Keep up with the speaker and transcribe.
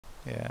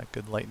Yeah, a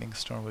good lightning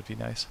storm would be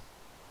nice.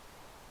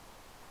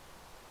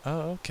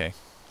 Oh, okay.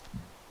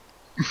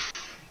 There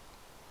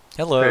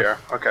Hello. you are.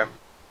 Okay.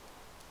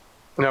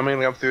 No,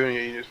 mainly up through,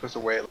 and you're supposed to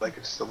wait like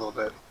just a little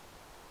bit.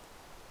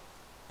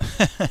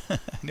 I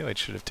knew I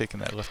should have taken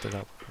that lifted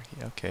up.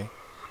 Okay.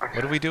 Okay.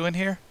 What are we doing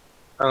here?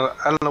 I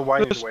don't know why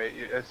you'd Just wait.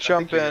 I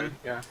jump think you're in. good.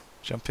 Yeah.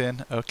 Jump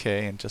in?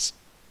 Okay, and just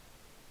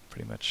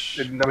pretty much...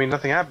 I mean,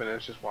 nothing happened.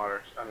 It's just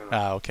water. I don't know.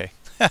 Ah, okay.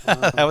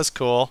 That was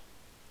cool.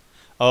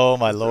 Oh,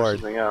 my There's lord.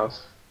 something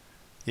else.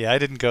 Yeah, I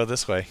didn't go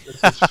this way. This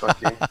is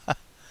fucky.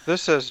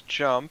 This says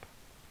jump.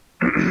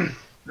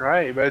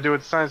 Right, you better do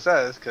what the sign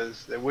says,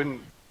 because it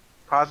wouldn't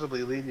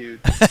possibly lead you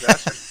to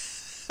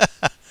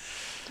disaster.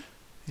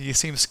 You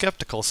seem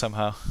skeptical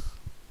somehow.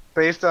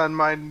 Based on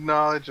my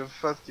knowledge of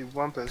Fusty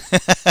Wumpus.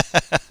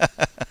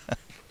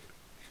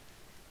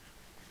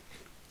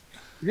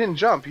 You didn't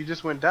jump, you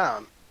just went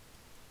down.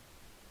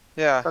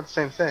 Yeah, It's not the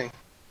same thing.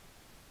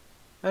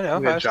 I know.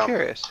 I'm gonna I was jump.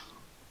 curious.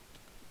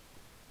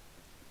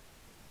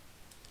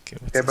 Okay,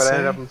 what's Okay, it but I say?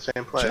 ended up in the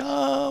same place.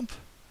 Jump!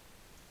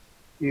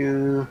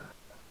 You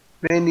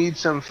may need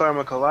some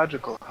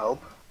pharmacological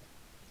help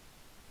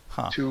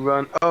Huh. to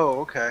run. Oh,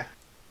 okay.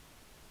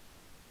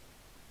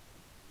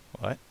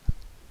 What?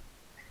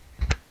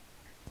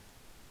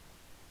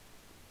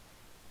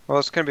 Well,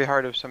 it's gonna be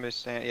hard if somebody's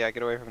standing. Yeah,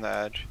 get away from the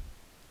edge.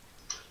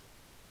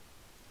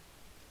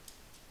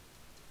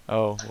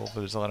 Oh, well,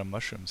 there's a lot of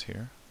mushrooms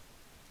here.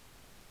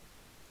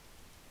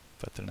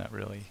 But they're not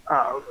really...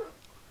 Oh,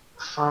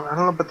 I don't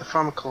know about the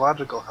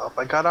pharmacological help.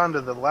 I got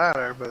onto the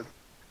ladder, but what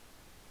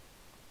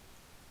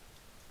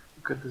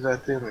good does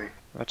that do me?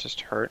 That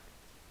just hurt.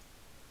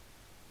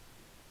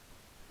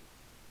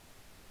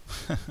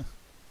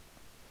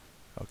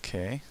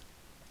 Okay.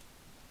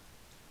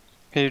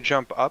 Can you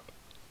jump up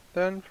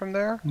then from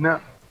there? No,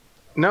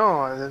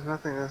 no, there's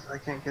nothing. I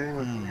can't get in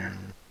from here.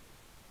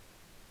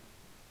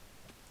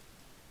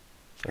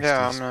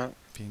 Yeah, Fusty's I'm not.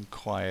 being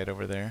quiet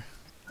over there.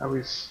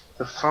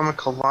 The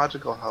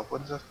pharmacological help.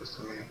 What is that supposed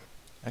to mean?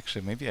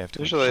 Actually, maybe I have to...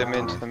 Usually it sure.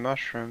 means the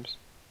mushrooms.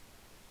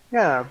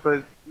 Yeah,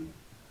 but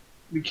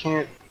we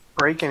can't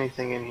break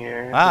anything in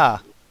here.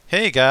 Ah!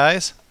 Hey,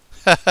 guys!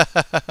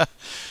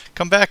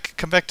 Come back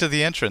to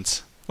the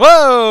entrance.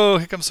 Whoa!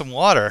 Here comes some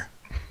water.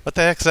 What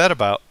the heck's that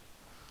about?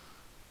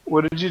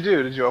 What did you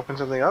do? Did you open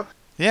something up?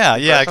 Yeah,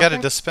 You I press got a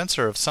something?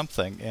 dispenser of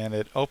something, and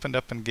it opened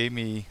up and gave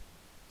me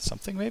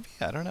something, maybe?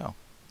 I don't know.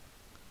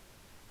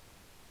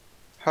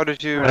 How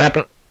did you? What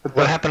happened?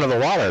 What happened to the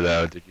water,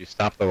 though? Did you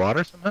stop the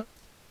water somehow?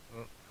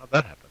 How'd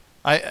that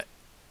happen?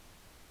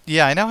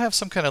 Yeah, I now have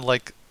some kind of,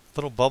 like,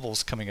 little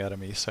bubbles coming out of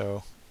me,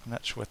 so I'm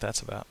not sure what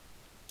that's about.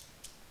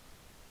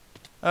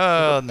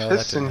 Oh, no, that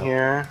Piss didn't in help.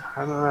 here.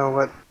 I don't know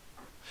what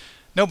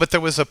No, but there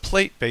was a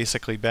plate,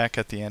 basically, back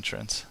at the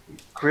entrance.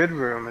 grid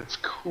room. It's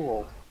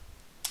cool.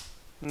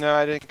 No,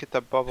 I didn't get the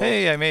bubble.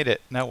 Hey, I made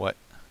it. Now what?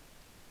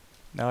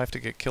 Now I have to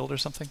get killed or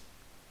something?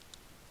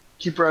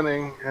 Keep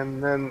running,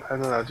 and then I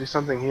don't know. Do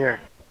something here,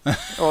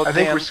 Well, I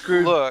think Dan, we're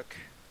screwed. Look.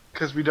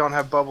 because we don't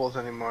have bubbles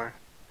anymore.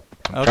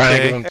 Trying to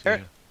Okay. give them to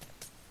you.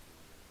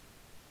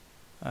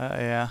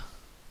 Yeah.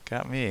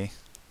 Got me.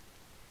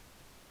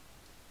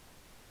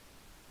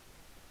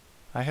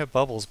 I have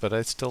bubbles, but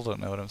I still don't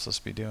know what I'm supposed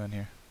to be doing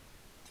here.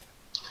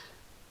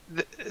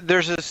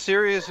 There's a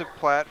series of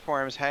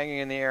platforms hanging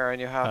in the air, and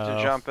you have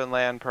to jump and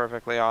land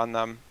perfectly on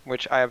them,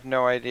 which I have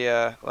no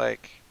idea.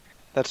 Like,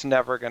 that's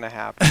never gonna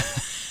happen.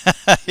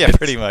 Yeah,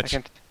 pretty much.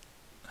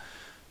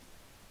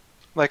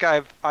 Like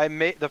I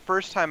made the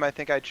first time. I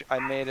think I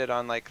made it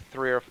on like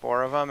 3 or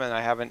 4 of them, and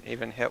I haven't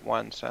even hit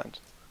one since.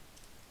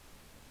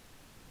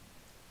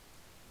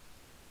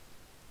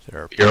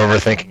 There are You're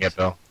overthinking it,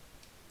 Bill.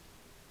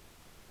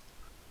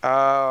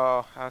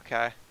 Oh,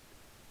 okay.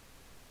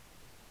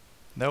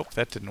 Nope,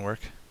 that didn't work.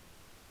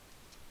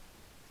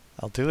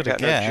 I'll do it I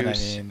got no again. I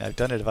juice. mean, I've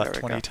done it about There we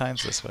 20 go.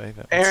 times this way.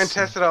 But Aaron let's see.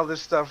 tested all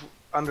this stuff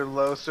under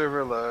low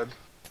server load.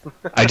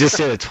 I just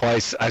did it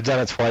twice. I've done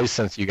it twice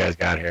since you guys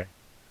got here.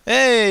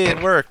 Hey,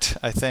 it worked,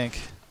 I think.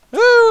 Woo,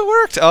 it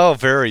worked! Oh,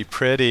 very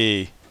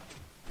pretty.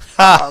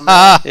 Aw,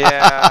 man.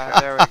 Yeah,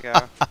 there we go.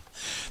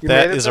 You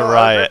That made it, is a though? I was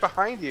riot. right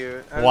behind you. I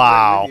was right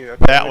Wow, with you.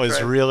 Okay, that let me was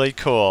try. really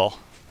cool.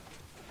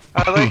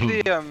 I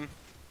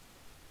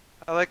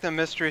like the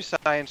Mystery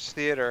Science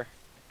Theater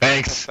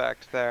Thanks.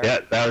 effect there. Yeah,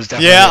 that was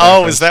definitely. Yeah, a oh,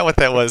 reference. is that what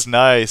that was?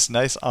 Nice,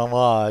 nice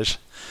homage.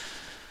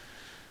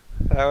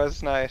 That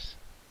was nice.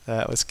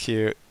 That was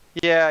cute.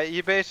 Yeah,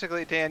 you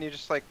basically, Dan, you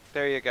just like,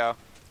 there you go.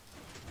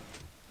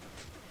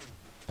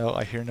 Oh,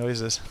 I hear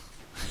noises.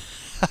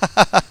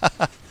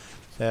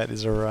 That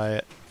is a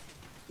riot.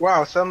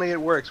 Wow, suddenly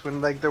it works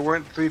when like there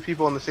weren't 3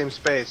 people in the same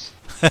space.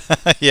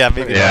 Yeah,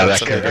 maybe Yeah, that's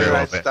that what could they very do.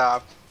 well I be.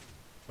 stopped.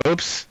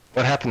 Oops.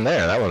 What happened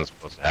there? That wasn't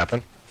supposed to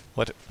happen.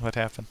 What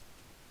happened?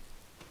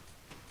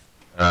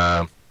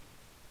 Sorry,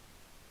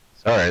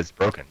 it's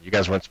broken. You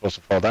guys weren't supposed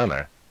to fall down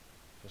there.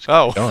 Just keep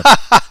Oh, going.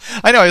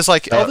 I know. I was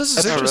like, oh, this is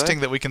That's interesting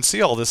really- that we can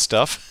see all this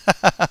stuff.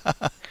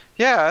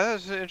 Yeah, that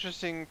was an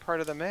interesting part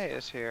of the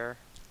maze here.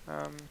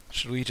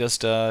 Should we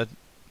just,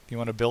 You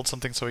want to build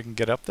something so we can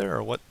get up there,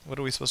 or what? What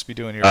are we supposed to be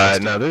doing here?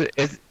 No,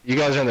 you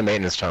guys are in the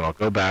maintenance tunnel.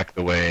 Go back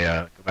the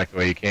way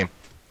you came.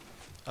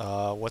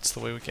 What's the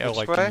way we came? Which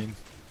like way? you mean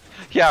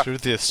Yeah. through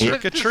the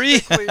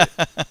circuitry?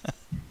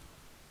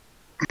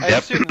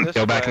 Yep.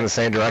 Go back in the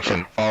same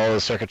direction. Follow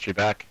the circuitry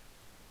back.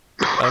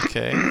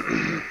 Okay.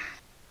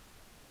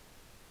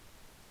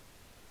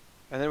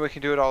 And then we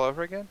can do it all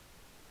over again?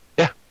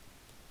 Yeah.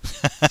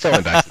 It's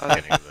only back to the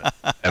beginning of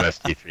the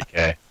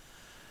MST3K.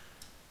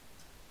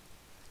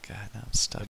 God, now I'm stuck.